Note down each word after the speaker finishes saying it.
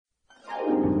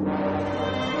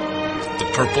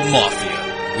Purple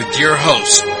Mafia with your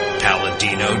host,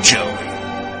 Paladino Joey.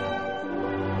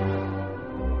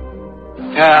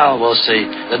 Well, we'll see.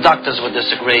 The doctors would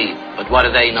disagree, but what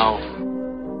do they know?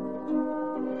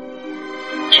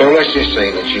 So let's just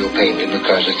say that you'll pay me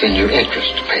because it's in your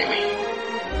interest to pay me.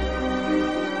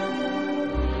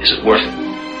 Is it worth it?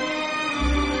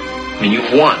 I mean,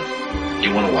 you've won. Do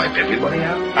you want to wipe everybody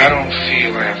out? I don't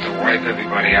feel I have to wipe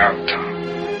everybody out, Tom.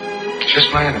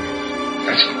 Just my enemies.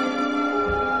 That's all.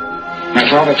 My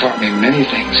father taught me many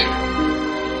things.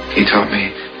 He taught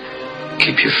me,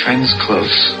 keep your friends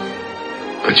close,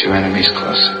 put your enemies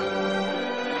closer.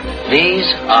 These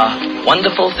are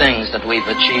wonderful things that we've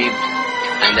achieved,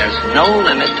 and there's no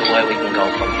limit to where we can go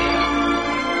from here.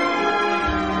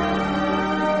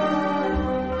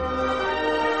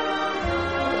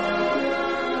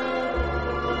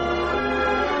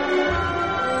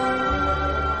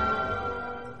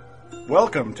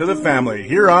 Welcome to the family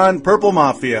here on Purple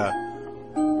Mafia.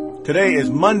 Today is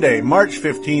Monday, March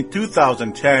 15th,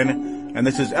 2010, and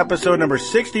this is episode number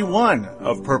 61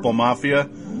 of Purple Mafia,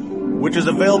 which is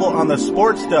available on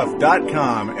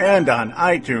thesportstuff.com and on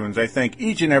iTunes. I thank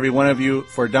each and every one of you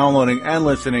for downloading and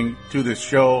listening to this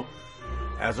show,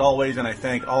 as always, and I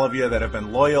thank all of you that have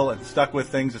been loyal and stuck with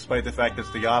things despite the fact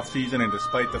it's the off-season and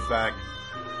despite the fact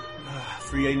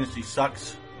free agency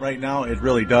sucks right now. It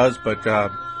really does, but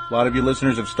a lot of you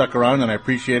listeners have stuck around, and I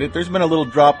appreciate it. There's been a little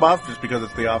drop-off just because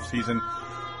it's the off-season.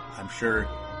 I'm sure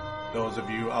those of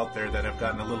you out there that have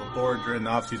gotten a little bored during the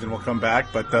off-season will come back,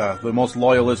 but the most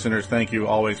loyal listeners, thank you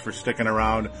always for sticking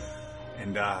around.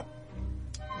 And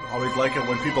always like it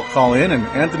when people call in, and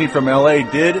Anthony from LA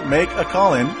did make a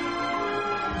call-in.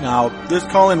 Now, this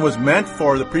call-in was meant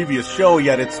for the previous show,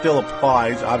 yet it still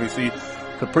applies, obviously,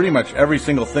 to pretty much every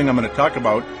single thing I'm going to talk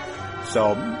about.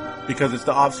 So, because it's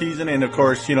the off season, and of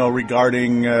course, you know,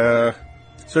 regarding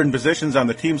certain positions on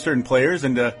the team, certain players,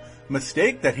 and a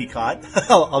mistake that he caught.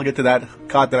 I'll get to that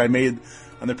that I made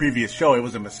on the previous show. It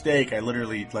was a mistake. I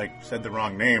literally said the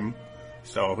wrong name,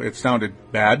 so it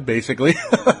sounded bad. Basically,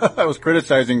 I was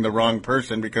criticizing the wrong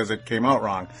person because it came out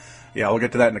wrong. Yeah, we'll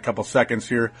get to that in a couple seconds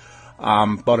here.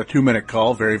 About a 2-minute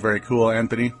call. Very, very cool,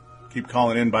 Anthony. Keep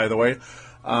calling in, by the way.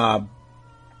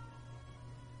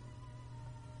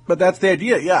 But that's the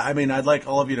idea. Yeah, I mean, I'd like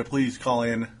all of you to please call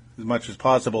in as much as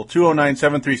possible.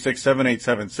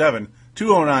 209-736-7877.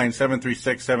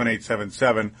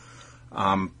 209-736-7877.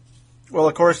 Well,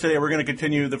 of course, today we're going to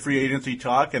continue the free agency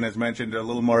talk, and as mentioned, a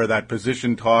little more of that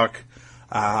position talk,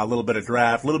 a little bit of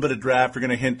draft. We're going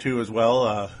to hint to as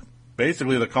well.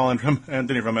 Basically, the call in from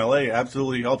Anthony from LA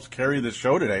absolutely helps carry this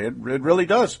show today. It really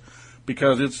does,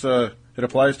 because it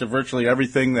applies to virtually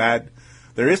everything that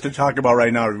there is to talk about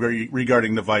right now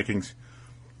regarding the Vikings.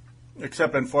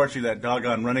 Except, unfortunately, that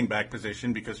doggone running back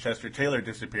position, because Chester Taylor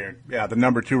disappeared. Yeah, the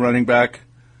number 2 running back.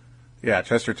 Yeah,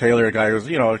 Chester Taylor, a guy who's,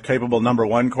 a capable number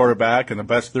 1 quarterback and the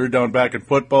best third down back in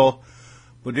football.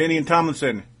 LaDainian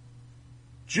Tomlinson.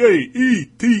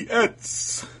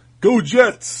 Jets. Go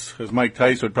Jets. As Mike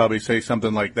Tice would probably say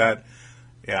something like that.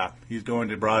 Yeah, he's going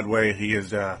to Broadway. He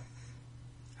is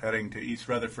heading to East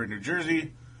Rutherford, New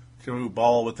Jersey, to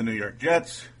ball with the New York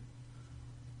Jets.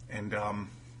 And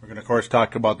we're going to, of course,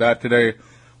 talk about that today,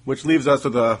 which leaves us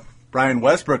with Brian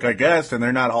Westbrook, I guess, and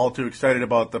they're not all too excited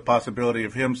about the possibility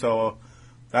of him, so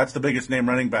that's the biggest name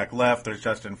running back left. There's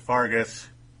Justin Fargas,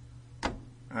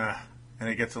 and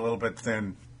it gets a little bit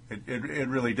thin. It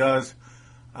really does.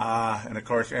 And, of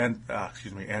course,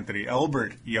 Anthony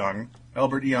Albert Young.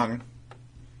 Albert Young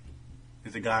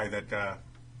is a guy that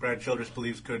Brad Childress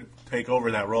believes could take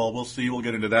over that role. We'll see. We'll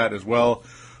get into that as well.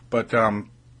 But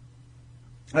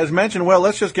as mentioned,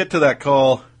 let's just get to that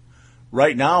call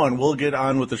right now, and we'll get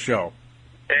on with the show.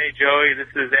 Hey, Joey. This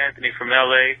is Anthony from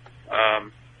L.A.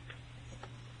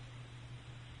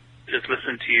 Just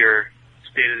listened to your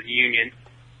State of the Union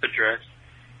address.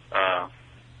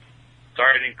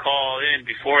 Sorry I didn't call in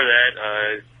before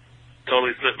that.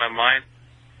 Totally slipped my mind.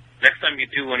 Next time you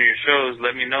do one of your shows,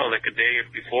 let me know, like a day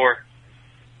before.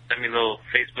 Send me a little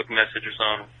Facebook message or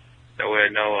something. That way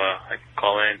I know I can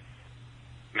call in,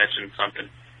 mention something.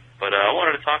 But I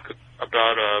wanted to talk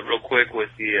about real quick with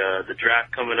the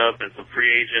draft coming up and some free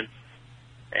agents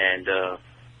and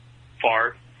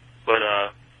Favre. But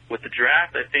with the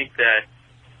draft, I think the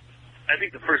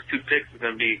first 2 picks are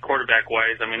going to be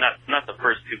quarterback-wise. I mean, not the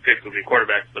first 2 picks will be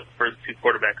quarterbacks, but the first 2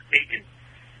 quarterbacks taken,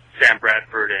 Sam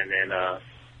Bradford and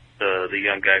the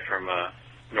young guy from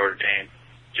Notre Dame,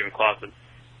 Jimmy Clausen.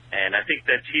 And I think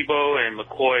that Tebow and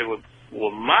McCoy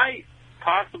might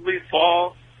possibly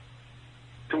fall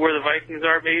to where the Vikings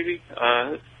are, maybe.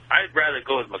 I'd rather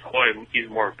go with McCoy. He's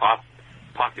more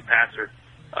pocket passer.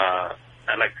 I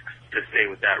I'd like to stay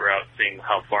with that route, seeing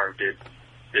how Favre did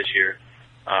this year.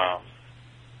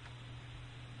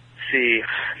 See,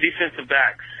 defensive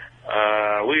backs.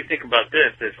 What do you think about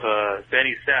this? If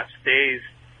Benny Sapp stays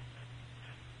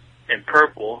in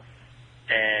purple,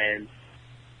 and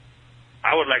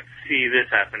I would like to see this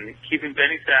happen, keeping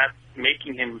Benny Sapp,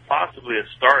 making him possibly a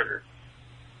starter,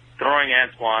 throwing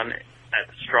Antoine at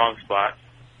the strong spot,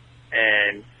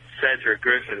 and Cedric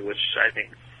Griffin, which I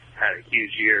think had a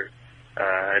huge year.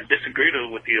 I disagreed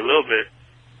with you a little bit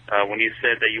when you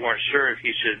said that you weren't sure if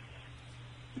he should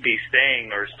be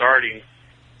staying or starting.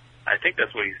 I think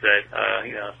that's what he said.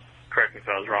 Correct me if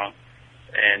I was wrong.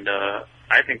 And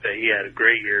I think that he had a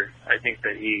great year. I think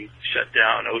that he shut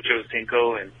down Ocho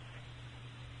Cinco and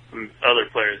other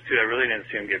players too. I really didn't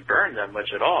see him get burned that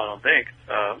much at all, I don't think.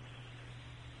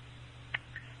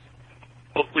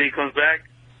 Hopefully he comes back.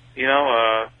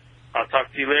 I'll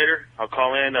talk to you later. I'll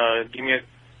call in. Give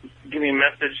me a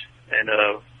message, and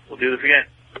we'll do this again.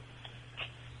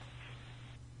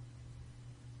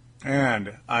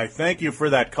 And I thank you for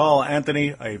that call,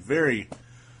 Anthony. A very,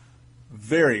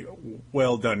 very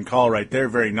well done call right there.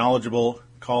 Very knowledgeable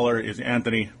caller is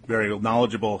Anthony. Very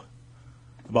knowledgeable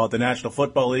about the National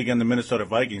Football League and the Minnesota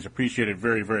Vikings. Appreciate it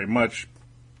very, very much.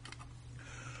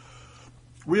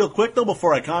 Real quick, though,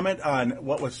 before I comment on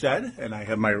what was said, and I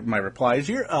have my replies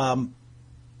here,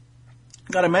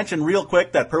 got to mention real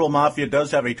quick that Purple Mafia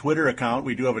does have a Twitter account.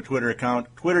 We do have a Twitter account,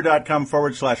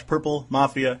 twitter.com/Purple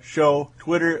Mafia Show,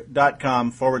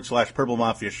 twitter.com/Purple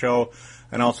Mafia Show.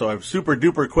 And also a super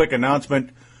duper quick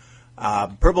announcement.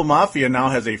 Purple Mafia now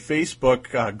has a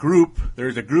Facebook group.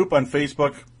 There's a group on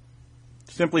Facebook.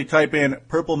 Simply type in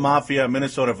Purple Mafia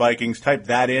Minnesota Vikings. Type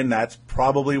that in. That's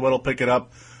probably what'll pick it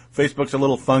up. Facebook's a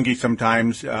little funky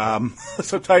sometimes.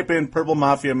 So type in Purple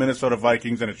Mafia Minnesota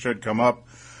Vikings and it should come up.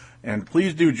 And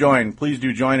please do join. Please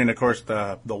do join. And of course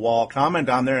the wall comment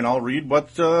on there, and I'll read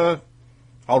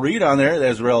I'll read on there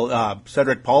as well.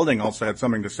 Cedric Paulding also had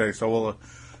something to say, so we'll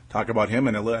talk about him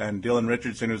and Dylan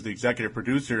Richardson, who's the executive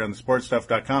producer on the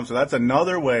sportstuff.com. So that's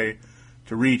another way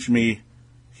to reach me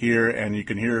here, and you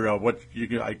can hear what you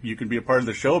can be a part of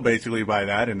the show basically by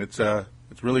that, and it's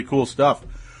really cool stuff.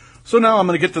 So now I'm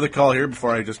going to get to the call here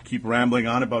before I just keep rambling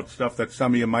on about stuff that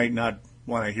some of you might not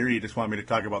want to hear. You just want me to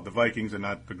talk about the Vikings and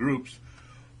not the groups.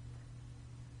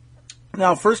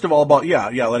 Now, first of all, about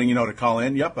letting you know to call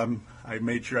in. Yep, I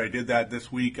made sure I did that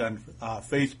this week on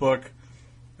Facebook.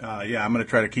 I'm going to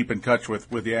try to keep in touch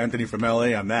with Anthony from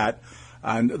LA on that.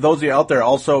 And those of you out there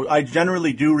also, I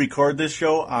generally do record this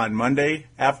show on Monday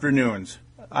afternoons.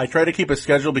 I try to keep a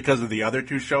schedule because of the other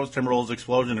two shows, Timberwolves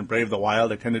Explosion and Brave the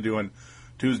Wild. I tend to do on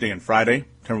Tuesday and Friday.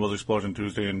 Timberwolves Explosion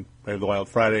Tuesday and Brave the Wild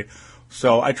Friday.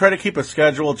 So I try to keep a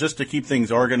schedule just to keep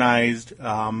things organized.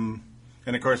 And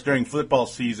of course, during football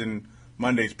season,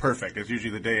 Monday's perfect. It's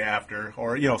usually the day after,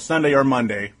 or Sunday or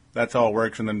Monday. That's how it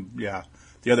works. And then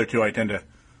the other two I tend to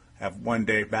have one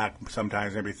day back,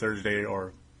 sometimes maybe Thursday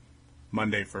or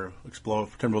Monday for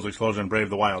Timberwolves Explosion and Brave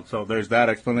the Wild. So there's that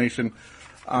explanation.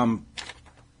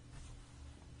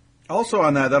 Also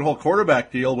on that whole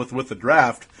quarterback deal with the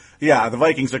draft, the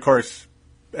Vikings, of course,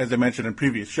 as I mentioned in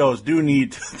previous shows, do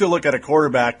need to look at a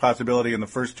quarterback possibility in the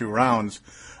first two rounds.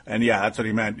 And that's what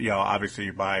he meant,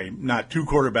 obviously by not two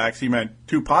quarterbacks. He meant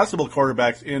two possible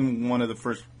quarterbacks in one of the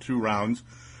first two rounds,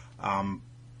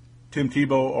 Tim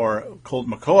Tebow or Colt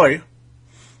McCoy.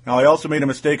 Now, I also made a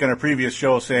mistake on a previous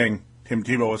show saying Tim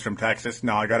Tebow was from Texas.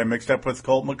 No, I got it mixed up with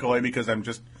Colt McCoy because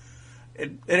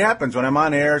it happens when I'm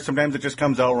on air. Sometimes it just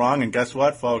comes out wrong. And guess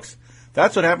what, folks?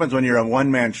 That's what happens when you're a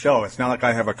one-man show. It's not like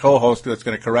I have a co-host that's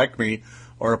going to correct me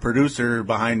or a producer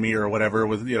behind me or whatever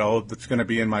with, that's going to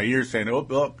be in my ear saying,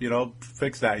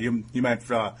 fix that. You meant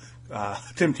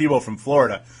Tim Tebow from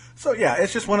Florida. So,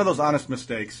 it's just one of those honest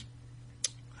mistakes.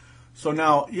 So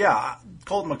now,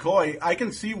 Colt McCoy, I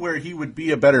can see where he would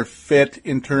be a better fit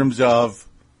in terms of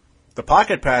the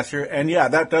pocket passer. And,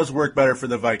 that does work better for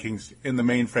the Vikings in the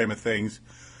mainframe of things.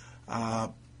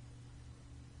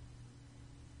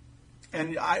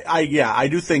 And I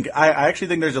do think, I actually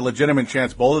think there's a legitimate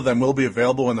chance both of them will be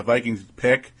available when the Vikings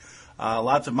pick.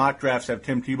 Lots of mock drafts have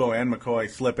Tim Tebow and McCoy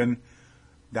slipping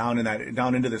down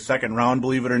into the second round,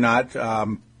 believe it or not.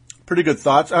 Pretty good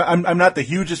thoughts. I'm not the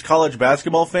hugest college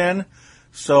basketball fan,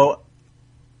 so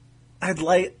I'd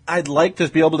like to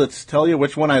be able to tell you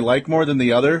which one I like more than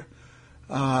the other.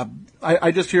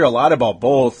 I just hear a lot about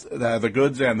both, the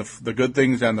goods and the good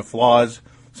things and the flaws.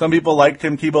 Some people like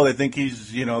Tim Tebow. They think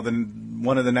he's,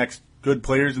 one of the next good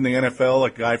players in the NFL, a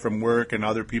guy from work and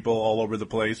other people all over the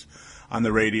place on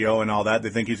the radio and all that. They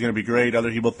think he's going to be great.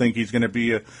 Other people think he's going to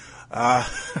be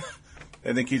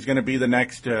They think he's going to be the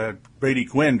next Brady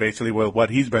Quinn, basically, with what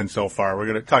he's been so far. We're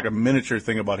going to talk a miniature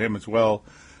thing about him as well.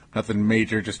 Nothing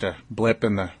major, just a blip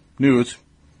in the news,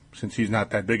 since he's not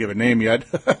that big of a name yet,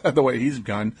 the way he's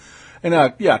gone. And,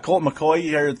 Colt McCoy, you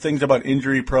hear things about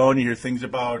injury prone, you hear things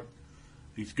about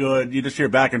he's good. You just hear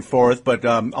back and forth, but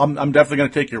I'm definitely going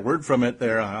to take your word from it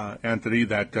there, Anthony,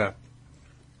 that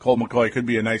Colt McCoy could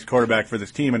be a nice quarterback for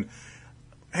this team. And,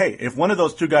 hey, if one of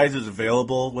those two guys is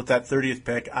available with that 30th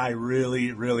pick, I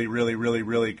really, really, really, really,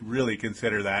 really, really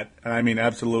consider that. I mean,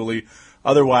 absolutely.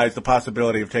 Otherwise, the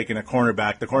possibility of taking the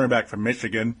cornerback from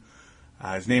Michigan,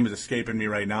 his name is escaping me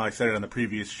right now. I said it on the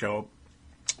previous show.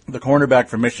 The cornerback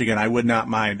from Michigan, I would not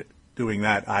mind doing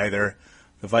that either.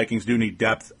 The Vikings do need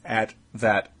depth at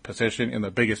that position in the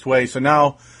biggest way. So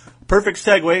now, perfect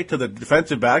segue to the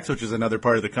defensive backs, which is another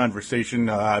part of the conversation.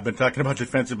 I've been talking about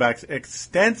defensive backs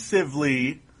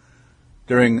extensively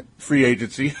during free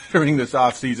agency, during this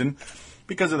offseason,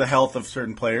 because of the health of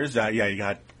certain players. You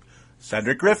got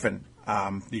Cedric Griffin.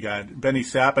 You got Benny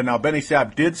Sapp. And now Benny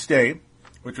Sapp did stay,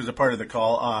 which was a part of the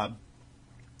call.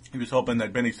 He was hoping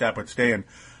that Benny Sapp would stay, and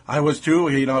I was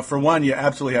too. For one, you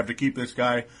absolutely have to keep this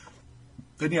guy.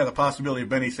 Then you have the possibility of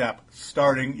Benny Sapp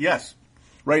starting. Yes,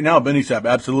 right now Benny Sapp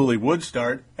absolutely would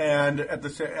start, and at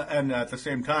the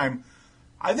same time,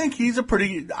 I think he's a good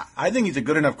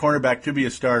enough cornerback to be a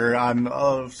starter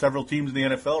on several teams in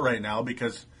the NFL right now,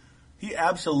 because he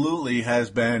absolutely has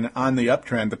been on the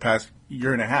uptrend the past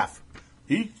year and a half.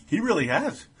 He really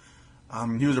has.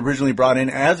 He was originally brought in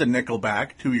as a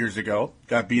nickelback 2 years ago,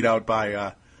 got beat out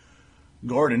by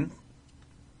Gordon,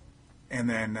 and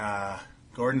then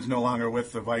Gordon's no longer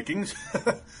with the Vikings.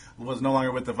 Was no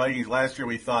longer with the Vikings. Last year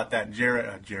we thought that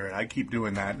Jared, I keep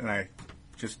doing that, and I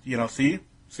just, see?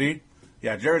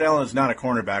 Yeah, Jared Allen is not a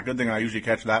cornerback. Good thing I usually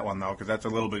catch that one, though, because that's a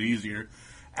little bit easier.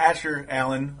 Asher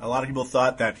Allen, a lot of people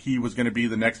thought that he was going to be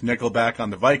the next nickelback on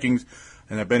the Vikings,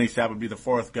 and that Benny Sapp would be the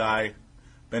fourth guy.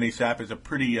 Benny Sapp is a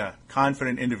pretty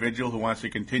confident individual who wants to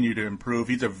continue to improve.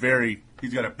 He's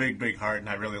got a big, big heart, and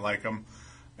I really like him.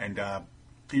 And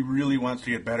he really wants to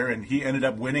get better, and he ended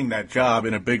up winning that job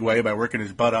in a big way by working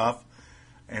his butt off.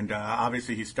 And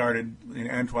obviously he started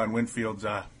in Antoine Winfield's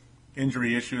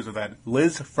injury issues with that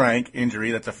Liz Frank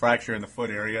injury. That's a fracture in the foot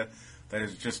area. That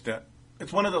is just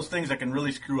it's one of those things that can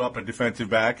really screw up a defensive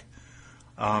back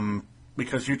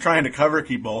because you're trying to cover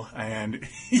people, and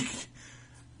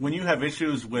when you have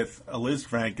issues with a Liz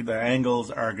Frank, the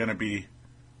angles are going to be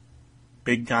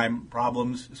big-time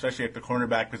problems, especially at the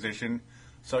cornerback position.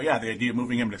 So, yeah, the idea of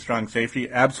moving him to strong safety,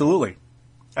 absolutely.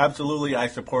 Absolutely, I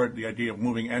support the idea of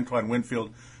moving Antoine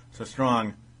Winfield to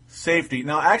strong safety.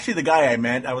 Now, actually, the guy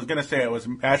I was going to say it was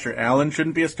Asher Allen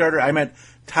shouldn't be a starter. I meant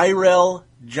Tyrell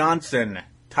Johnson.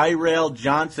 Tyrell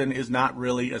Johnson is not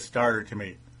really a starter to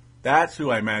me. That's who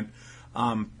I meant.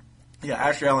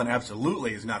 Asher Allen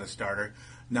absolutely is not a starter.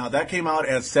 Now, that came out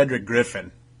as Cedric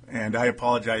Griffin, and I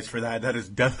apologize for that. That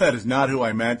is not who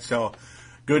I meant, so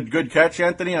good catch,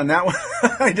 Anthony, on that one.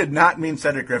 I did not mean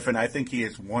Cedric Griffin. I think he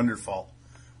is wonderful.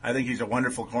 I think he's a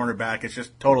wonderful cornerback. It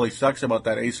just totally sucks about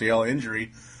that ACL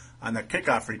injury on the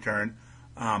kickoff return.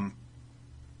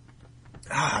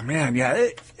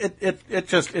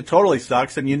 It totally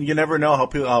sucks, and you never know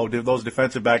how those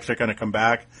defensive backs are going to come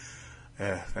back.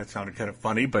 That sounded kind of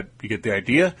funny, but you get the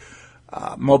idea.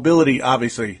 Mobility,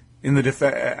 obviously, in the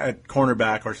at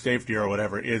cornerback or safety or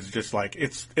whatever is just like,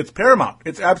 it's paramount.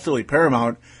 It's absolutely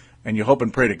paramount, and you hope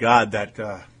and pray to God that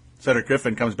Cedric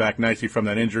Griffin comes back nicely from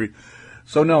that injury.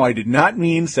 So, no, I did not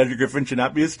mean Cedric Griffin should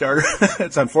not be a starter.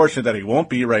 It's unfortunate that he won't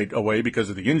be right away because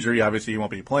of the injury. Obviously, he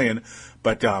won't be playing.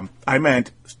 But I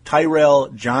meant Tyrell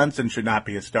Johnson should not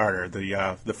be a starter,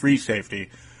 the free safety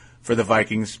for the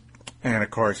Vikings. And, of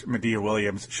course, Medea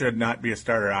Williams should not be a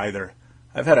starter either.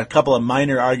 I've had a couple of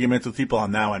minor arguments with people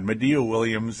on that one. Medea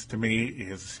Williams, to me,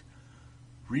 is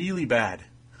really bad.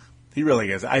 He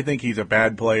really is. I think he's a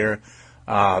bad player.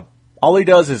 All he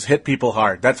does is hit people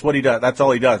hard. That's what he does. That's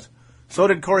all he does. So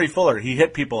did Corey Fuller. He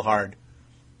hit people hard.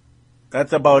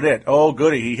 That's about it. Oh,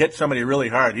 goody. He hit somebody really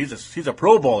hard. He's a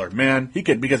Pro Bowler, man.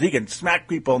 Because he can smack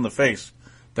people in the face.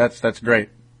 That's great.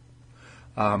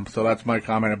 So that's my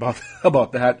comment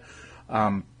about that.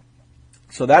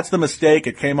 So that's the mistake.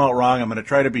 It came out wrong. I'm going to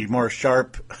try to be more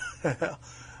sharp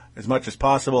as much as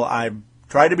possible. I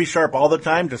try to be sharp all the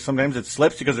time, just sometimes it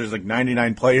slips because there's like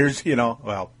 99 players,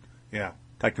 Well, yeah,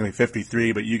 technically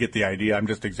 53, but you get the idea. I'm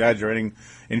just exaggerating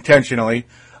intentionally.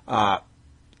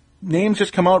 Names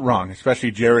just come out wrong,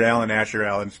 especially Jared Allen, Asher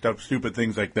Allen, stupid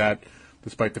things like that,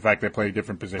 despite the fact they play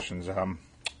different positions.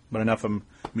 But enough of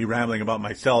me rambling about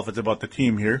myself. It's about the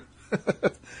team here.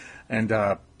 And,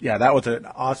 that was an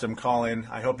awesome call-in.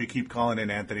 I hope you keep calling in,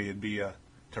 Anthony. It'd be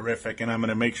terrific. And I'm going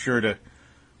to make sure to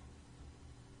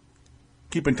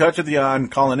keep in touch with you on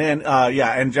calling in.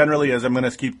 And generally, as I'm going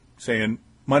to keep saying,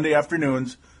 Monday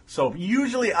afternoons. So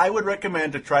usually I would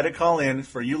recommend to try to call in,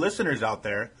 for you listeners out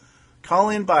there, call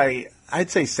in by, I'd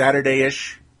say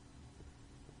Saturday-ish.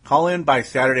 Call in by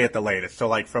Saturday at the latest. So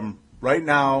like from right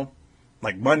now,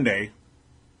 like Monday,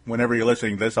 whenever you're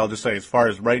listening to this, I'll just say as far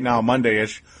as right now,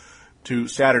 Monday-ish to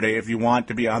Saturday if you want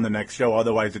to be on the next show.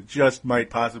 Otherwise, it just might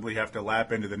possibly have to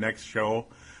lap into the next show.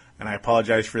 And I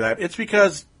apologize for that. It's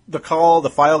because the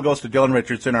file goes to Dylan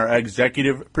Richardson, our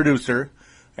executive producer.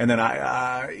 And then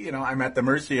I'm at the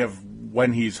mercy of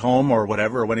when he's home or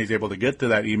whatever, or when he's able to get to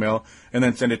that email and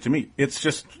then send it to me. It's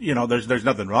just, there's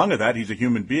nothing wrong with that. He's a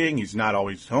human being. He's not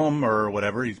always home or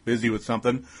whatever. He's busy with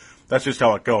something. That's just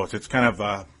how it goes. It's kind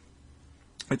of,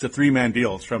 it's a three-man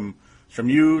deal. It's from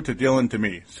you to Dylan to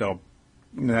me. So,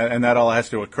 and that all has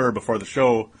to occur before the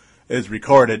show is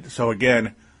recorded. So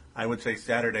again, I would say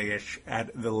Saturday-ish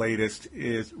at the latest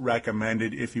is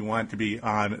recommended if you want to be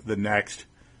on the next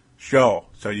show.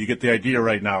 So you get the idea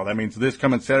right now. That means this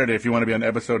coming Saturday if you want to be on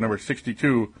episode number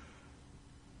 62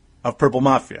 of Purple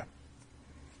Mafia.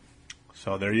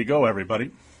 So there you go,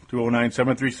 everybody.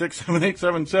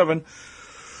 209-736-7877.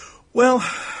 Well,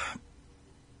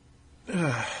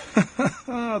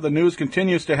 the news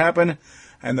continues to happen,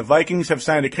 and the Vikings have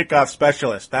signed a kickoff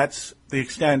specialist. That's the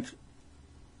extent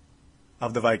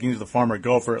of the Vikings, the former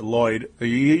Gopher, Lloyd.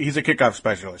 He's a kickoff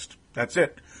specialist. That's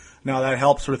it. Now, that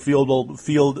helps with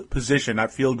field position,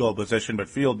 not field goal position, but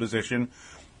field position.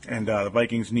 And the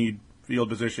Vikings need field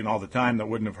position all the time. That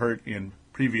wouldn't have hurt in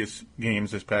previous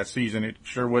games this past season. It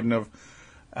sure wouldn't have.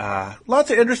 Lots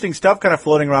of interesting stuff kind of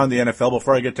floating around the NFL.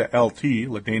 Before I get to LT,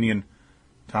 LaDainian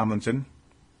Tomlinson.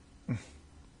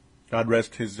 God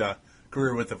rest his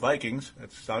career with the Vikings.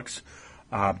 That sucks.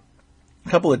 A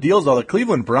couple of deals, though. The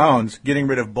Cleveland Browns getting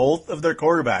rid of both of their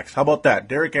quarterbacks. How about that?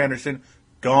 Derek Anderson,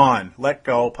 gone. Let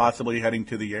go, possibly heading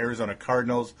to the Arizona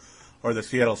Cardinals or the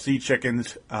Seattle Sea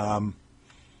Chickens.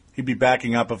 He'd be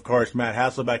backing up, of course, Matt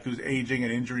Hasselbeck, who's aging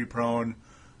and injury-prone,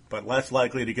 but less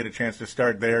likely to get a chance to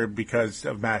start there because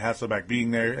of Matt Hasselbeck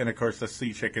being there. And, of course, the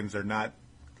Sea Chickens are not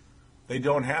 – they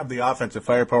don't have the offensive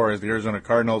firepower as the Arizona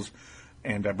Cardinals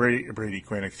and Brady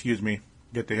Quinn,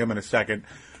 get to him in a second.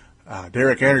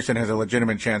 Derek Anderson has a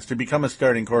legitimate chance to become a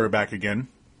starting quarterback again.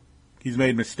 He's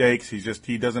made mistakes.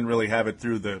 He doesn't really have it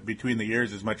through between the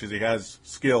ears as much as he has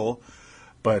skill.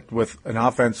 But with an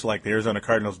offense like the Arizona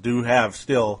Cardinals do have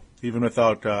still, even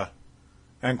without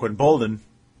Anquan Boldin,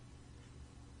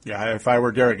 if I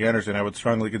were Derek Anderson, I would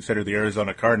strongly consider the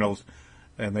Arizona Cardinals,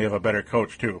 and they have a better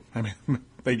coach too. I mean,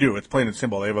 they do. It's plain and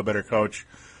simple. They have a better coach.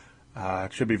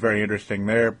 It should be very interesting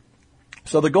there.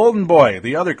 So the Golden Boy,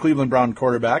 the other Cleveland Brown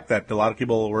quarterback that a lot of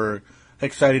people were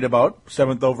excited about,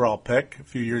 7th overall pick a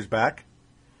few years back.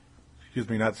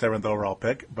 Not 7th overall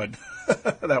pick, but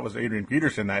that was Adrian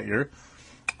Peterson that year.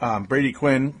 Brady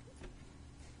Quinn,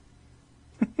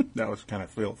 that was kind of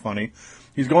funny.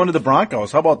 He's going to the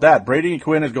Broncos. How about that? Brady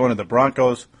Quinn is going to the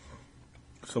Broncos,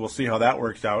 so we'll see how that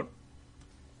works out.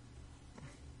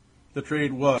 The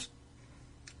trade was,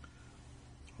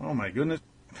 oh my goodness,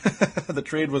 the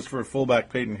trade was for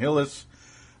fullback Peyton Hillis,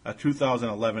 a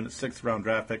 2011 6th-round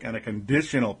draft pick, and a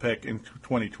conditional pick in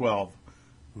 2012.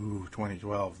 Ooh,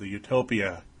 2012, the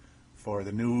utopia for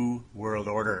the New World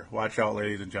Order. Watch out,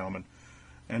 ladies and gentlemen.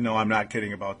 And no, I'm not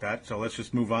kidding about that, so let's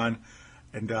just move on.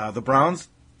 And the Browns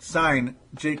sign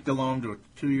Jake Delhomme to a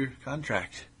 2-year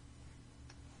contract.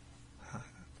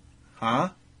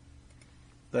 Huh?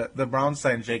 The Browns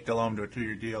signed Jake Delhomme to a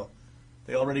 2-year deal.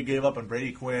 They already gave up on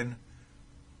Brady Quinn,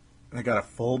 and they got a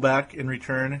fullback in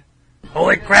return.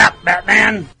 Holy crap,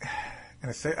 Batman!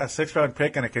 And a 6th-round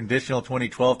pick and a conditional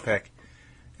 2012 pick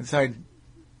inside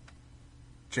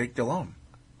Jake Delhomme.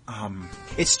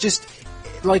 It's just,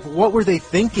 like, what were they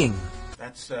thinking?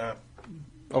 That's,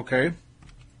 okay.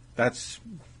 That's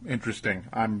interesting.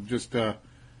 I'm just, I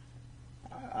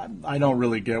don't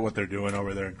really get what they're doing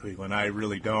over there in Cleveland. I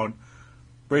really don't.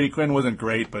 Brady Quinn wasn't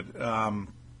great, but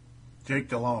Jake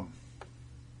Delhomme.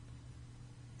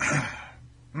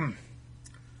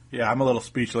 Yeah, I'm a little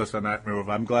speechless on that move.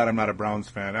 I'm glad I'm not a Browns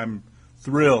fan. I'm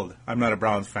thrilled I'm not a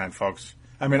Browns fan, folks.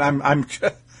 I mean, I'm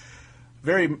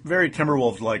very, very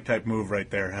Timberwolves-like type move right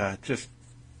there. I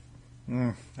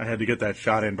had to get that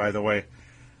shot in, by the way.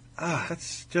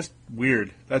 That's just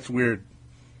weird. That's weird.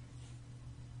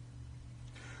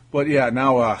 But yeah,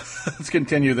 now let's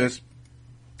continue this.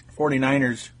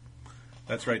 49ers.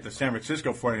 That's right, the San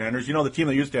Francisco 49ers. You know, the team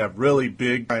that used to have really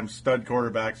big-time stud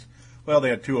quarterbacks. Well, they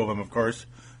had 2 of them, of course.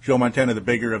 Joe Montana, the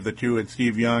bigger of the two, and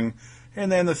Steve Young.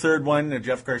 And then the third one,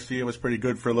 Jeff Garcia, was pretty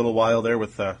good for a little while there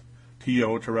with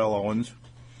T.O., Terrell Owens.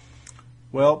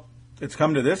 Well, it's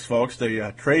come to this, folks. They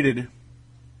traded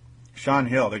Sean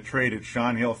Hill. They traded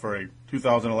Sean Hill for a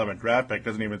 2011 draft pick.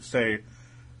 Doesn't even say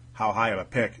how high of a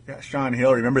pick. Yeah, Sean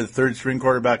Hill, remember the third-string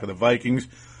quarterback of the Vikings,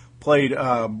 played,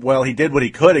 he did what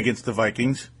he could against the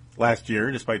Vikings last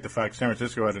year, despite the fact San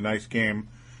Francisco had a nice game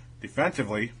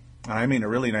defensively. I mean a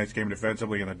really nice game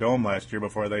defensively in the Dome last year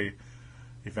before they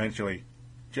eventually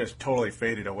just totally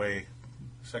faded away.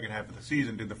 Second half of the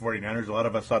season did the 49ers. A lot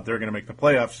of us thought they were going to make the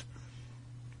playoffs.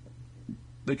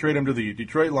 They trade him to the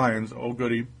Detroit Lions, oh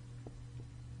goody,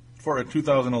 for a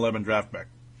 2011 draft pick.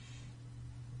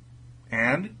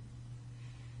 And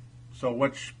so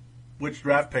which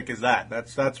draft pick is that?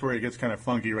 That's where it gets kind of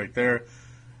funky right there.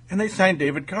 And they signed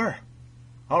David Carr.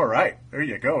 All right, there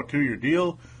you go. 2-year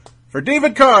deal for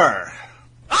David Carr.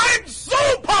 I'm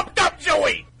so pumped up,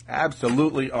 Joey!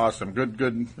 Absolutely awesome.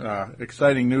 Good,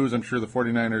 exciting news. I'm sure the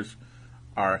 49ers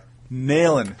are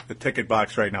nailing the ticket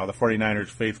box right now. The 49ers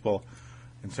faithful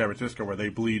in San Francisco, where they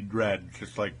bleed red,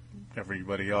 just like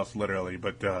everybody else, literally.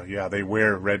 But, they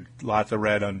wear red, lots of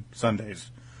red on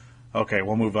Sundays. Okay,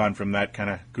 we'll move on from that kind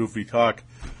of goofy talk.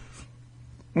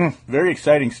 Very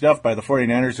exciting stuff by the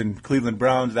 49ers and Cleveland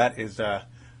Browns. That is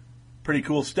pretty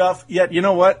cool stuff. Yet, you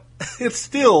know what? It's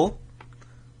still,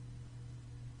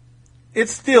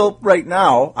 right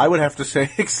now, I would have to say,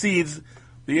 exceeds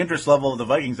the interest level of the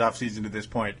Vikings offseason to this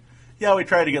point. Yeah, we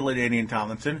tried to get LaDainian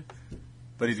Tomlinson,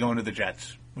 but he's going to the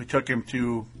Jets. We took him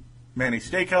to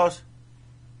Manny's Steakhouse,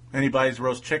 and he buys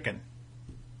roast chicken.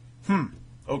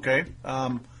 Okay.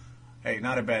 Hey,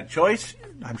 not a bad choice.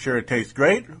 I'm sure it tastes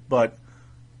great, but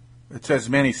it says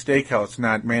Manny's Steakhouse,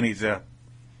 not Manny's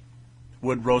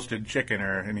wood-roasted chicken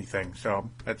or anything. So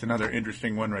that's another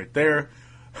interesting one right there.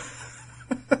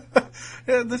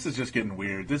 Yeah, this is just getting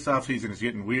weird. This offseason is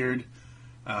getting weird.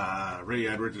 Ray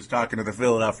Edwards is talking to the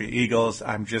Philadelphia Eagles.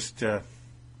 I'm just... it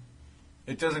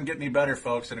doesn't get any better,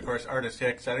 folks. And, of course, Artis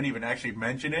Hicks, I didn't even actually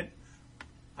mention it.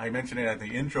 I mentioned it at the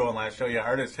intro and last show. Yeah,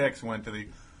 Artis Hicks went to the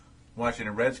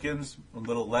Washington Redskins. A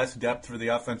little less depth for the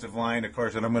offensive line, of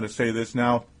course, and I'm going to say this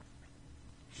now.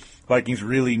 Vikings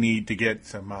really need to get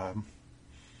some...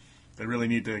 they really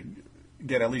need to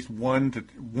get at least one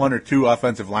or two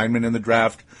offensive linemen in the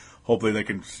draft. Hopefully they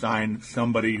can sign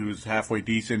somebody who's halfway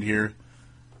decent here.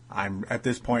 I'm at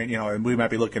this point, and we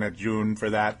might be looking at June for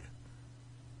that.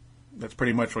 That's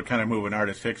pretty much what kind of moving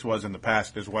Artis Hicks was in the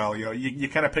past as well. You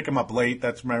kind of pick him up late.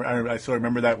 I still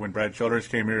remember that when Brad Childress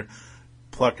came here,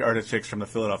 plucked Artis Hicks from the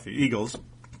Philadelphia Eagles.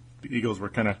 The Eagles were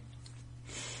kind of,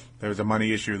 there was a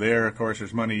money issue there. Of course,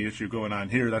 there's money issue going on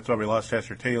here. That's why we lost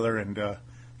Chester Taylor, and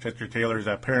Chester Taylor is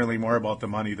apparently more about the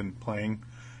money than playing.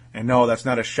 And no, that's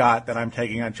not a shot that I'm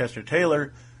taking on Chester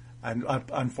Taylor. And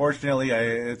unfortunately,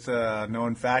 it's a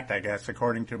known fact, I guess,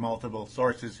 according to multiple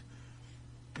sources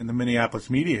in the Minneapolis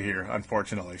media here,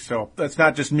 unfortunately. So that's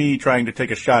not just me trying to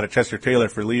take a shot at Chester Taylor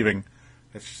for leaving.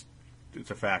 It's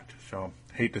a fact. So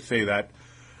hate to say that.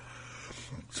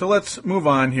 So let's move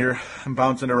on here. I'm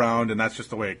bouncing around, and that's just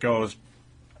the way it goes.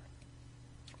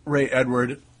 Ray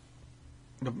Edwards.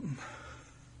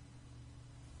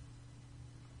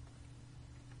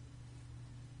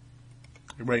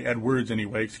 Ray Edwards,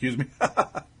 anyway, excuse me.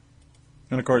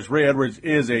 And, of course, Ray Edwards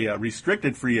is a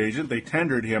restricted free agent. They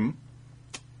tendered him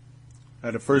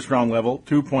at a first-round level,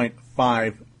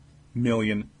 $2.5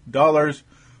 million.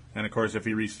 And, of course, if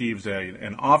he receives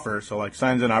an offer, so like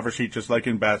signs an offer sheet just like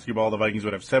in basketball, the Vikings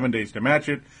would have 7 days to match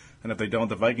it. And if they don't,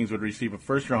 the Vikings would receive a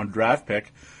first-round draft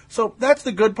pick. So that's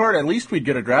the good part. At least we'd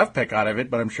get a draft pick out of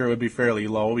it, but I'm sure it would be fairly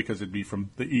low because it'd be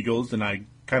from the Eagles. And I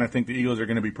kind of think the Eagles are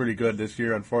going to be pretty good this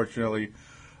year. Unfortunately,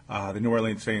 the New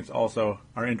Orleans Saints also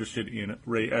are interested in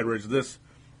Ray Edwards. This,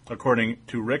 according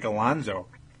to Rick Alonzo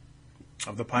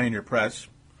of the Pioneer Press.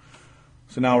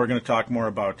 So now we're going to talk more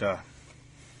about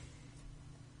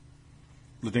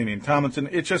LaDainian Tomlinson.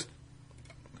 It's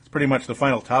pretty much the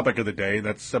final topic of the day.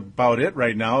 That's about it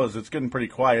right now, as it's getting pretty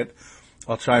quiet.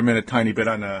 I'll chime in a tiny bit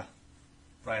on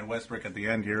Brian Westbrook at the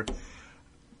end here.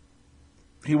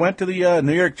 He went to the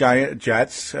New York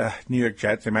Jets. New York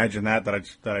Jets. Imagine that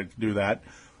I'd do that.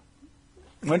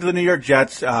 Went to the New York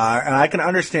Jets, and I can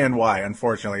understand why.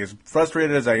 Unfortunately, as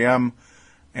frustrated as I am,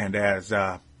 and as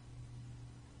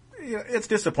it's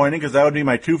disappointing because that would be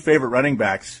my two favorite running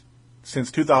backs since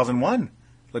 2001.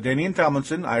 LaDainian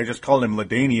Tomlinson, I just called him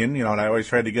LaDainian, and I always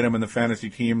tried to get him in the fantasy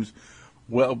teams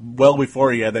well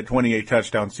before he had that 28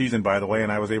 touchdown season, by the way,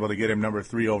 and I was able to get him number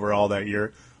 3 overall that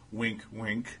year. Wink,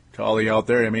 wink to all of you out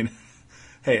there. I mean,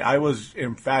 hey, I was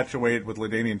infatuated with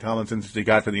LaDainian Tomlinson since he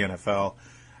got to the NFL.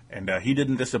 And he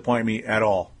didn't disappoint me at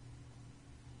all.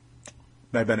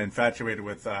 I've been infatuated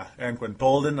with Anquan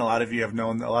Boldin. A lot of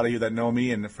you that know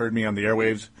me and have heard me on the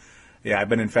airwaves. Yeah, I've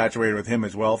been infatuated with him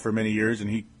as well for many years, and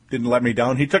he didn't let me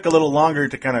down. He took a little longer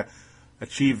to kind of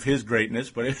achieve his greatness,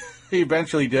 but he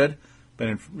eventually did.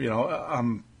 But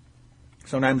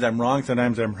sometimes I'm wrong,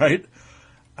 sometimes I'm right.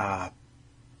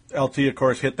 LT, of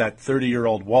course, hit that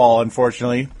 30-year-old wall,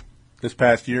 unfortunately, this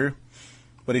past year.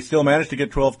 But he still managed to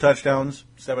get 12 touchdowns,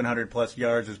 700-plus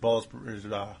yards, as well as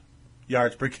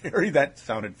yards per carry. That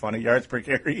sounded funny. Yards per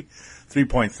carry,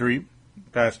 3.3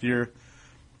 past year.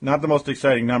 Not the most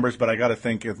exciting numbers, but I got to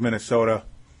think with Minnesota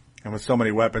and with so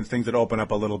many weapons, things would open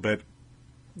up a little bit.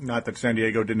 Not that San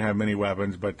Diego didn't have many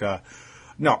weapons, but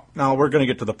no. Now we're going to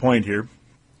get to the point here.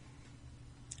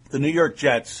 The New York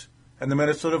Jets and the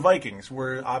Minnesota Vikings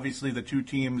were obviously the two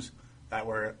teams that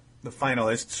were the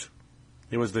finalists.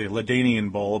 It was the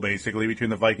Ladanian Bowl, basically, between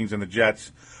the Vikings and the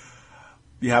Jets.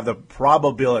 You have the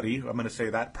probability, I'm going to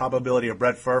say that, probability of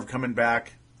Brett Favre coming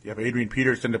back. You have Adrian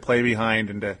Peterson to play behind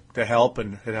and to help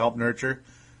and to help nurture.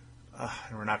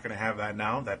 And we're not going to have that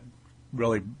now. That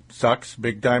really sucks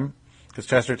big time because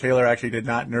Chester Taylor actually did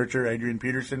not nurture Adrian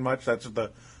Peterson much. That's what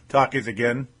the talk is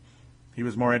again. He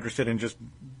was more interested in just,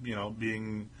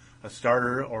 being a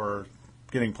starter or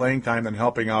getting playing time than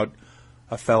helping out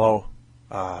a fellow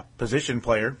position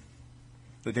player.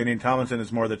 LaDainian Tomlinson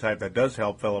is more the type that does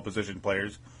help fellow position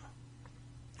players,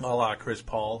 a la Chris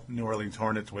Paul, New Orleans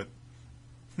Hornets with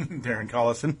Darren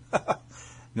Collison.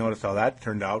 Notice how that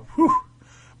turned out. Whew.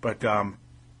 But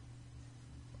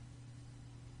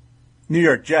New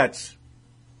York Jets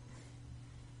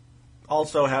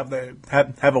also have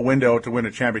a window to win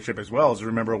a championship as well. As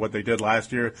remember what they did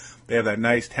last year. They have that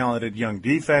nice, talented young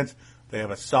defense. They have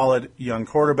a solid young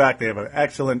quarterback. They have an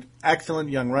excellent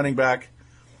young running back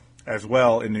as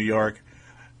well in New York.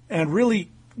 And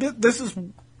really, this is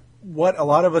what a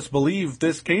lot of us believe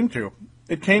this came to.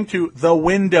 It came to the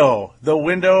window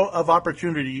of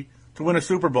opportunity to win a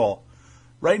Super Bowl.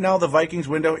 Right now, the Vikings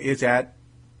window is at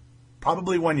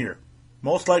probably 1 year.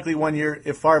 Most likely 1 year.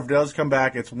 If Favre does come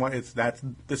back, I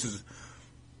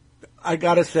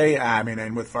gotta say,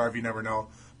 and with Favre, you never know.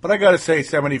 But I gotta say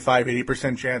 75,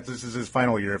 80% chance this is his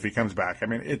final year if he comes back. I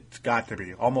mean, it's got to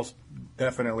be. Almost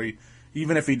definitely.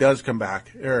 Even if he does come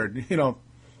back. Or,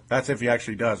 that's if he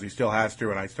actually does. He still has to,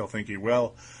 and I still think he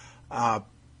will.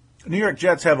 New York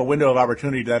Jets have a window of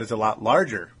opportunity that is a lot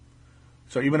larger.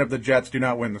 So even if the Jets do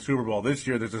not win the Super Bowl this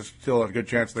year, there's still a good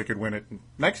chance they could win it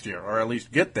next year, or at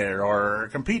least get there, or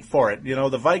compete for it.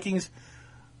 The Vikings,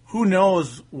 who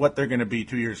knows what they're going to be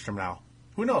 2 years from now?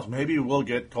 Who knows? Maybe we'll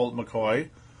get Colt McCoy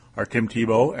or Tim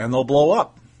Tebow, and they'll blow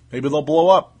up. Maybe they'll blow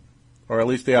up. Or at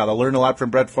least, they'll learn a lot from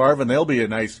Brett Favre, and they'll be a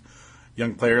nice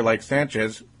young player like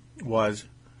Sanchez was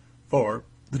for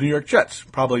the New York Jets.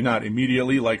 Probably not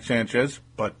immediately like Sanchez,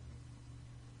 but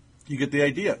you get the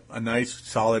idea. A nice,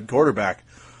 solid quarterback.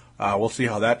 We'll see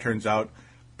how that turns out.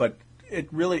 But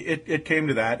it came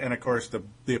to that. And, of course,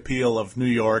 the appeal of New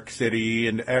York City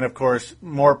and of course,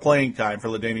 more playing time for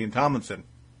LaDainian Tomlinson.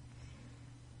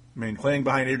 I mean, playing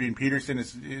behind Adrian Peterson,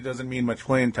 it doesn't mean much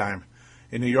playing time.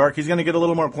 In New York, he's going to get a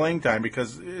little more playing time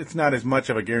because it's not as much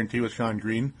of a guarantee with Sean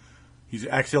Green. He's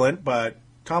excellent, but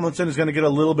Tomlinson is going to get a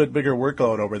little bit bigger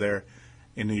workload over there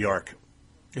in New York.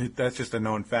 That's just a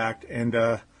known fact.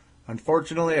 And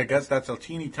unfortunately, I guess that's a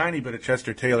teeny tiny bit of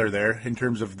Chester Taylor there in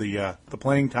terms of the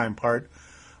playing time part.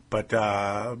 But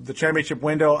the championship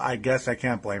window, I guess I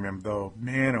can't blame him, though.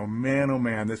 Man, oh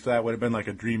man, that would have been like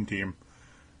a dream team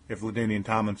if LaDainian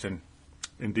Tomlinson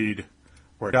indeed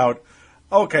worked out.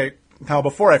 Okay, now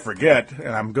before I forget, and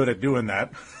I'm good at doing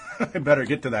that, I better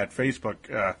get to that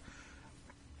Facebook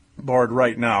board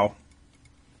right now.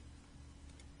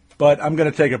 But I'm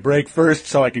going to take a break first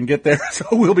so I can get there. So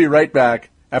we'll be right back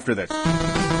after this.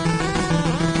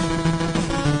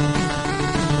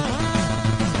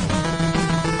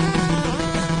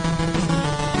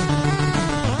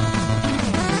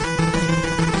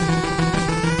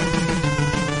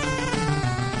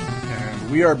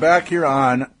 And we are back here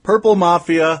on Purple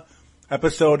Mafia,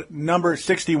 episode number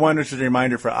 61, which is a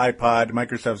reminder for iPod,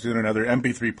 Microsoft Zune, and other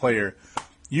MP3 player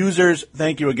users.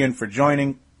 Thank you again for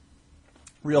joining.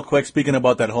 Real quick, speaking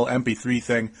about that whole MP3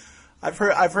 thing, I've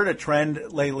heard a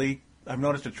trend lately. I've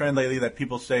noticed a trend lately that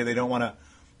people say they don't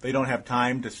have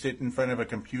time to sit in front of a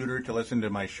computer to listen to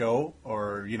my show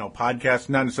or, podcasts,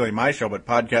 not necessarily my show, but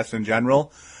podcasts in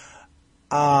general.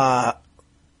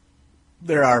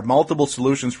 There are multiple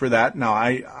solutions for that. Now,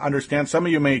 I understand some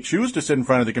of you may choose to sit in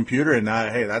front of the computer, and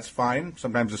hey, that's fine.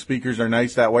 Sometimes the speakers are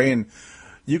nice that way, and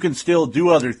you can still do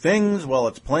other things while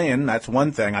it's playing. That's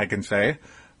one thing I can say.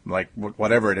 like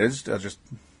whatever it is. Just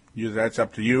use that's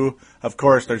up to you. Of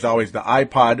course, there's always the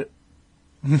iPod,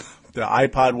 the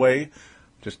iPod way.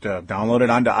 Just download it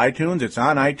onto iTunes. It's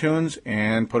on iTunes,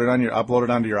 and upload it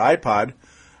onto your iPod.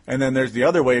 And then there's the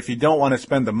other way. If you don't want to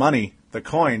spend the money, the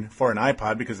coin for an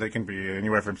iPod, because they can be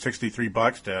anywhere from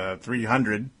 $63 to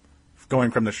 $300, going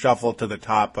from the shuffle to the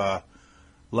top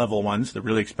level ones, the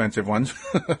really expensive ones,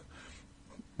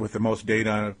 with the most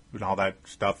data and all that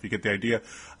stuff. You get the idea.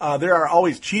 There are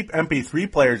always cheap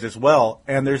MP3 players as well,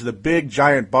 and there's the big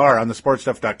giant bar on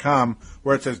thesportstuff.com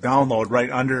where it says download right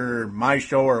under my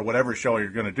show or whatever show you're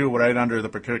going to do, right under the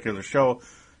particular show.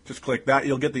 Just click that.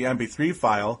 You'll get the MP3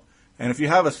 file. And if you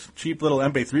have a cheap little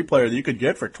MP3 player that you could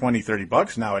get for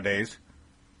 $20-$30 nowadays,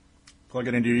 plug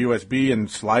it into your USB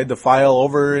and slide the file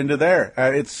over into there.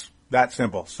 It's that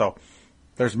simple. So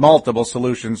there's multiple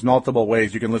solutions, multiple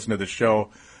ways you can listen to the show.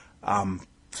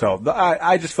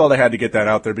 I just felt I had to get that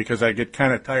out there because I get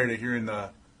kind of tired of hearing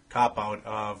the cop-out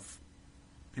of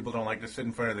people don't like to sit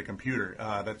in front of the computer.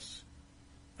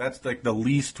 That's like the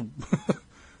least,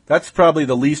 that's probably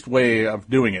the least way of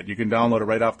doing it. You can download it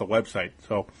right off the website.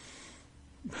 So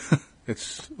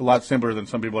it's a lot simpler than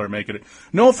some people are making it.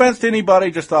 No offense to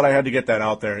anybody, just thought I had to get that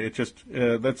out there. It just,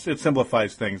 it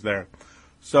simplifies things there.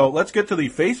 So let's get to the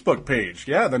Facebook page.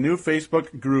 Yeah, the new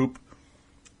Facebook group,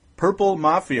 Purple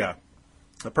Mafia.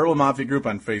 The Purple Mafia group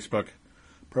on Facebook.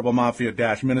 Purple Mafia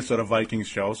 - Minnesota Vikings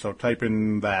show. So type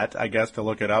in that, I guess, to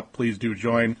look it up. Please do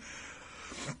join.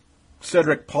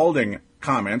 Cedric Paulding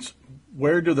comments,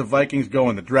 where do the Vikings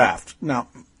go in the draft? Now,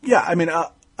 yeah, I mean,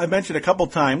 I mentioned a couple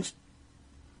times,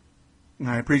 and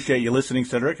I appreciate you listening,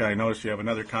 Cedric. I noticed you have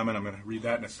another comment. I'm going to read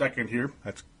that in a second here.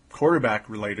 That's quarterback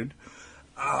related.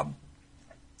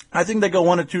 I think they go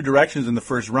one of two directions in the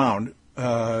first round.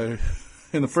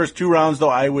 In the first two rounds, though,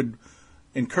 I would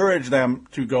encourage them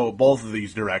to go both of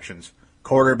these directions,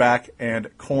 quarterback and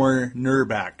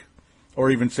cornerback,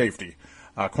 or even safety.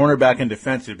 Cornerback and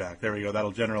defensive back. There we go.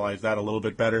 That'll generalize that a little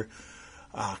bit better.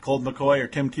 Colt McCoy or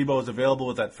Tim Tebow is available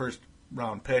with that first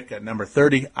round pick at number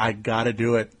 30. I got to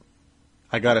do it.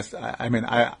 I got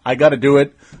to do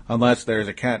it unless there's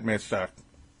a can't miss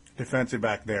defensive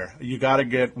back there. You got to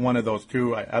get one of those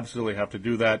two. I absolutely have to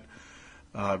do that.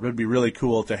 It would be really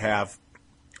cool to have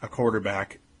a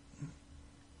quarterback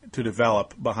to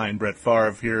develop behind Brett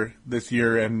Favre here this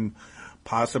year and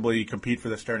possibly compete for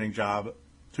the starting job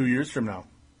 2 years from now.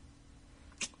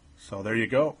 So there you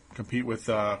go. Compete with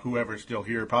whoever's still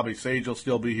here. Probably Sage will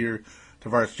still be here.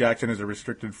 Tavares Jackson is a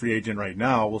restricted free agent right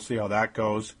now. We'll see how that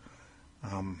goes.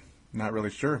 Not really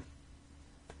sure.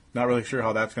 Not really sure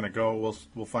how that's going to go.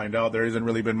 We'll find out. There hasn't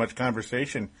really been much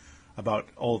conversation about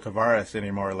old Tavares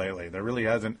anymore lately. There really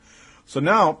hasn't. So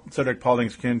now, Cedric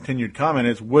Paulding's continued comment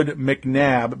is, would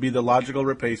McNabb be the logical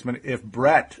replacement if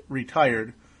Brett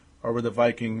retired, or would the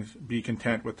Vikings be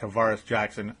content with Tavares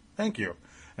Jackson? Thank you.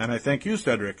 And I thank you,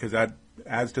 Cedric, because that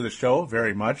adds to the show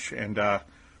very much. And I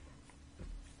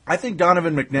think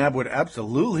Donovan McNabb would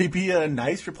absolutely be a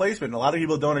nice replacement. A lot of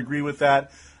people don't agree with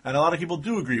that, and a lot of people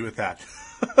do agree with that.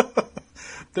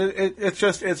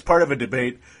 It's part of a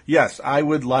debate. Yes, I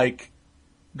would like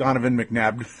Donovan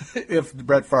McNabb. If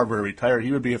Brett Favre were retired,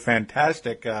 he would be a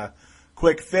fantastic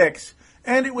quick fix,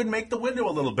 and it would make the window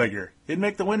a little bigger. It'd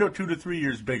make the window 2 to 3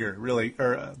 years bigger, really,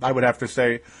 or I would have to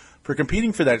say, for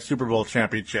competing for that Super Bowl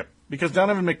championship. Because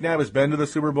Donovan McNabb has been to the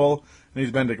Super Bowl, and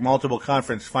he's been to multiple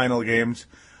conference final games.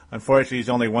 Unfortunately, he's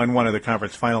only won one of the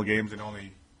conference final games, and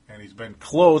he's been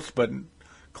close, but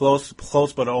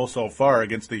oh so far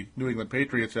against the New England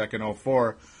Patriots back in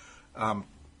 2004.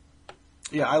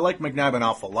 Yeah, I like McNabb an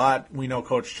awful lot. We know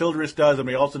Coach Childress does, and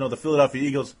we also know the Philadelphia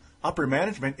Eagles upper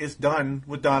management is done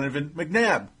with Donovan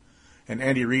McNabb. And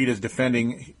Andy Reid is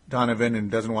defending Donovan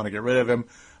and doesn't want to get rid of him,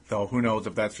 though who knows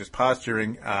if that's just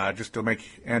posturing, just to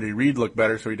make Andy Reid look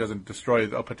better so he doesn't destroy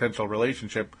a potential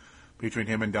relationship between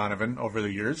him and Donovan over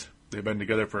the years. They've been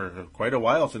together for quite a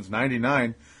while, since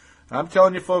 '99. I'm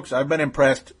telling you, folks, I've been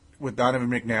impressed with Donovan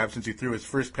McNabb since he threw his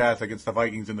first pass against the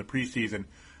Vikings in the preseason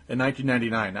in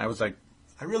 1999. I was like,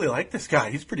 I really like this guy.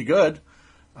 He's pretty good.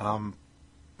 They're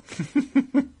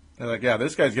like, yeah,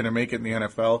 this guy's going to make it in the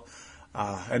NFL.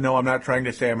 And no, I'm not trying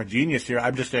to say I'm a genius here.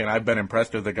 I'm just saying I've been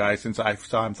impressed with the guy since I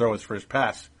saw him throw his first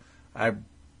pass. I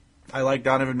like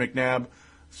Donovan McNabb,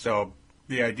 so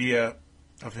the idea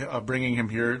of bringing him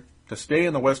here to stay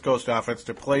in the West Coast offense,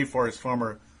 to play for his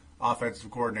former offensive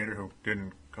coordinator who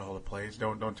didn't call the plays.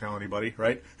 Don't tell anybody,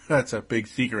 right? That's a big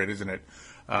secret, isn't it?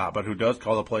 But who does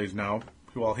call the plays now?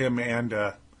 Well, him and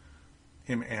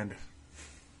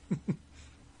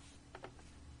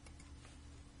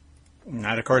And,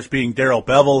 of course, being Darrell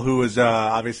Bevell, who is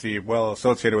obviously well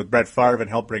associated with Brett Favre and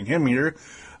helped bring him here.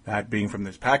 That being from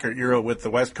this Packer era with the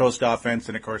West Coast offense,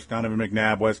 and, of course, Donovan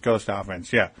McNabb, West Coast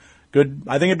offense. Yeah, good.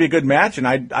 I think it'd be a good match, and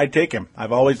I'd take him.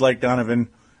 I've always liked Donovan,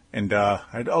 and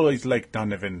I'd always liked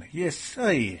Donovan. Yes,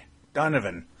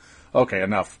 Donovan. Okay,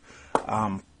 enough.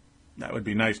 That would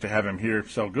be nice to have him here.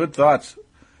 So good thoughts,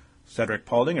 Cedric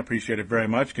Paulding. Appreciate it very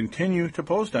much. Continue to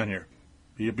post on here.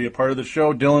 Be a part of the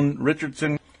show. Dylan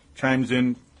Richardson chimes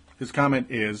in. His comment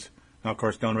is, now, of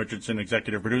course, Dylan Richardson,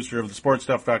 executive producer of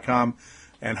thesportstuff.com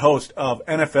and host of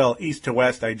NFL East to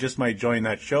West. I just might join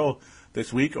that show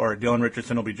this week, or Dylan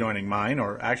Richardson will be joining mine,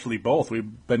 or actually both. We've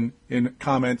been in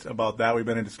comments about that. We've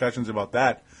been in discussions about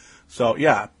that. So,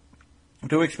 yeah.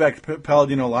 Do expect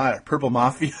Paladino Live, Purple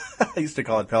Mafia, I used to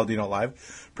call it Paladino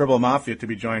Live, Purple Mafia to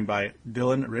be joined by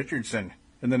Dylan Richardson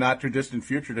in the not-too-distant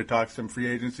future to talk some free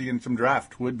agency and some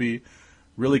draft. Would be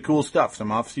really cool stuff,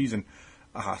 some off-season.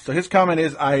 So his comment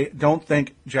is, I don't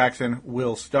think Jackson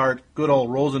will start. Good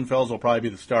old Rosenfels will probably be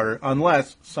the starter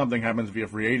unless something happens via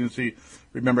free agency.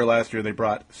 Remember last year they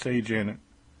brought Sage in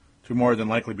to more than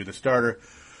likely be the starter.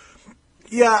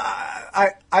 Yeah,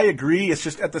 I agree. It's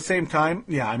just at the same time,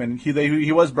 yeah, I mean,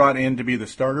 he was brought in to be the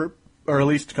starter, or at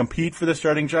least to compete for the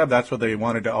starting job. That's what they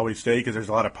wanted to always say, because there's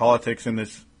a lot of politics in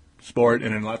this sport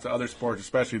and in lots of other sports,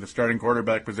 especially the starting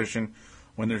quarterback position,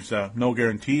 when there's no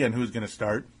guarantee on who's going to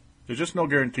start. There's just no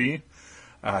guarantee.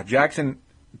 Jackson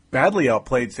badly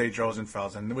outplayed Sage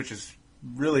Rosenfels, which is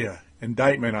really an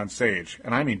indictment on Sage,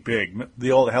 and I mean big.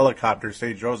 The old helicopter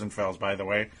Sage Rosenfels, by the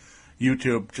way.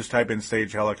 YouTube, just type in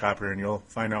Sage Helicopter and you'll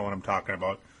find out what I'm talking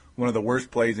about. One of the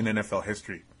worst plays in NFL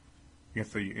history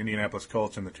against the Indianapolis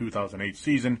Colts in the 2008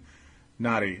 season.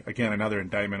 Again, another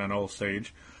indictment on old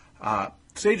Sage.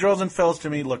 Sage Rosenfels to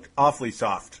me looked awfully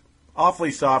soft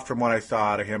from what I saw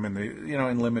out of him in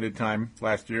in limited time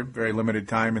last year, very limited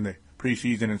time in the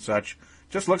preseason and such.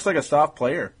 Just looks like a soft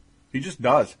player. He just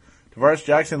does. Tavares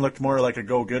Jackson looked more like a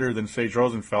go-getter than Sage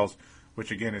Rosenfels, which,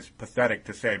 again, is pathetic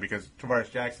to say because Tavares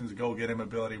Jackson's go-get-him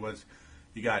ability was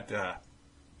you got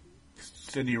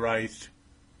Sidney Rice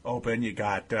open, you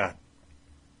got Visante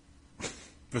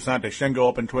Shengo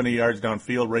open 20 yards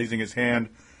downfield, raising his hand,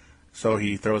 so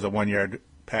he throws a 1-yard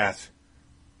pass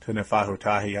to Nefahu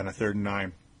Tahi on a 3rd and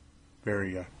 9.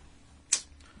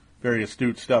 Very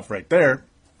astute stuff right there.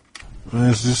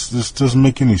 Man, this doesn't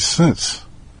make any sense.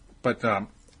 But,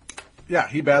 yeah,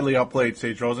 he badly outplayed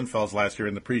Sage Rosenfels last year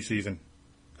in the preseason.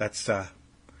 That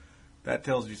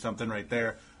tells you something right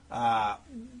there.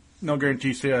 No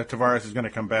guarantee Tavares is going to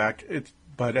come back.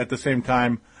 But at the same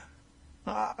time,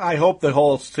 I hope the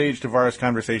whole Sage Tavares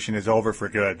conversation is over for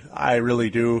good. I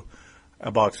really do,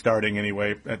 about starting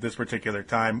anyway at this particular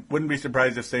time. Wouldn't be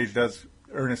surprised if Sage does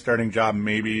earn a starting job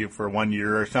maybe for 1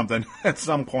 year or something at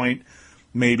some point,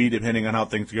 maybe depending on how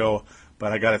things go.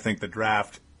 But I got to think the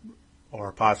draft,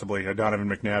 or possibly a Donovan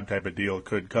McNabb type of deal,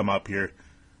 could come up here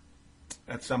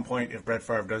at some point if Brett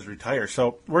Favre does retire.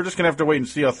 So we're just going to have to wait and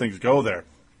see how things go there.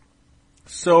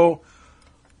 So,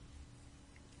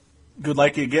 good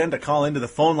like you again to call into the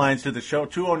phone lines to the show,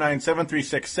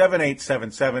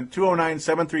 209-736-7877,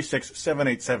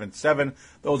 209-736-7877.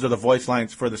 Those are the voice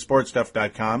lines for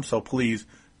thesportstuff.com, so please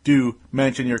do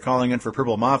mention you're calling in for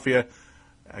Purple Mafia.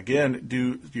 Again,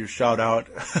 do your shout-out.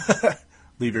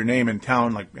 Leave your name and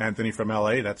town, like Anthony from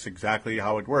L.A. That's exactly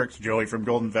how it works. Joey from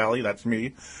Golden Valley, that's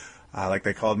me. Like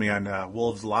they called me on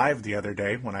Wolves Live the other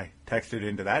day when I texted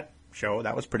into that show.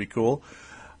 That was pretty cool.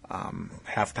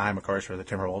 Halftime, of course, for the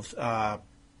Timberwolves.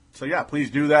 So, yeah, please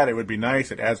do that. It would be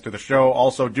nice. It adds to the show.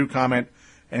 Also, do comment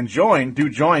and join the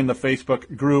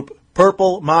Facebook group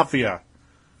Purple Mafia.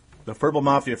 The Purple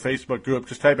Mafia Facebook group.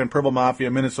 Just type in Purple Mafia,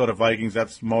 Minnesota Vikings.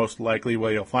 That's most likely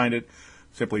where you'll find it.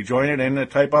 Simply join it and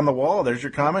type on the wall. There's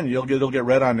your comment. It'll get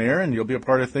read on there, and you'll be a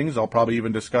part of things. I'll probably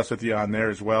even discuss with you on there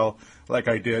as well, like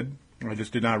I did. I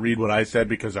just did not read what I said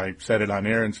because I said it on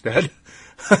air instead.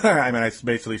 I mean, I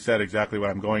basically said exactly what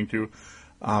I'm going to.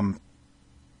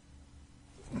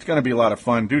 It's going to be a lot of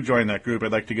fun. Do join that group.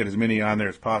 I'd like to get as many on there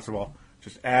as possible.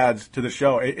 Just adds to the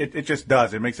show. It just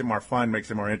does. It makes it more fun, makes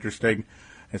it more interesting.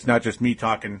 It's not just me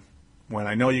talking when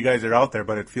I know you guys are out there,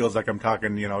 but it feels like I'm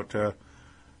talking, to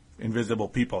invisible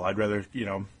people. I'd rather,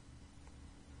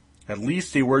 at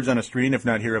least see words on a screen, if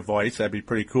not hear a voice. That'd be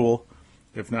pretty cool.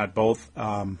 If not both,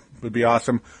 would be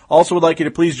awesome. Also would like you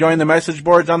to please join the message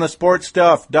boards on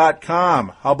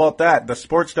thesportstuff.com. How about that?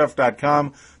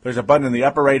 Thesportstuff.com. There's a button in the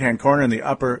upper right-hand corner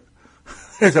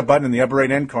there's a button in the upper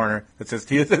right-hand corner that says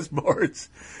TSS Boards.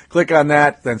 Click on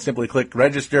that, then simply click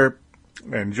register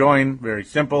and join. Very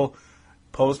simple.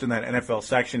 Post in that NFL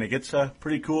section. It gets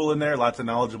pretty cool in there. Lots of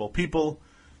knowledgeable people.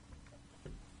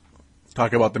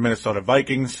 talk about the Minnesota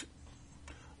Vikings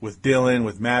with Dylan,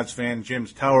 with Mavs fan, Jim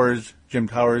Towers,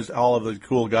 all of the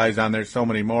cool guys on there, so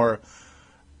many more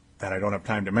that I don't have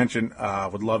time to mention.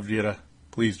 Would love you to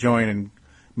please join and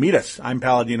meet us. I'm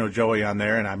Paladino Joey on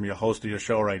there, and I'm your host of your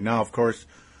show right now. Of course,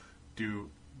 do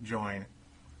join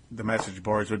the message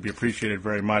boards. Would be appreciated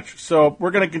very much. So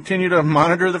we're going to continue to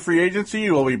monitor the free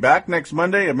agency. We'll be back next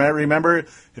Monday. And remember,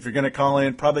 if you're going to call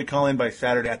in, probably call in by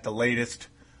Saturday at the latest.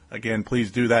 Again,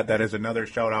 please do that. That is another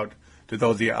shout out to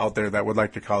those of you out there that would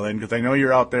like to call in, because I know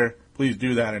you're out there. Please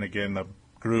do that. And again, the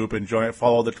group, and join it.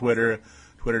 Follow the Twitter,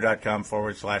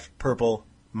 twitter.com/Purple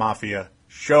Mafia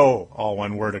Show. All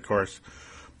one word, of course.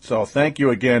 So thank you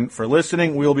again for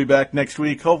listening. We'll be back next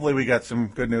week. Hopefully we got some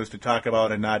good news to talk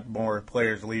about and not more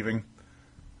players leaving.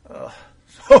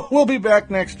 So we'll be back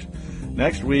next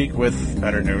week with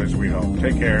better news, we hope.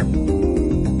 Take care.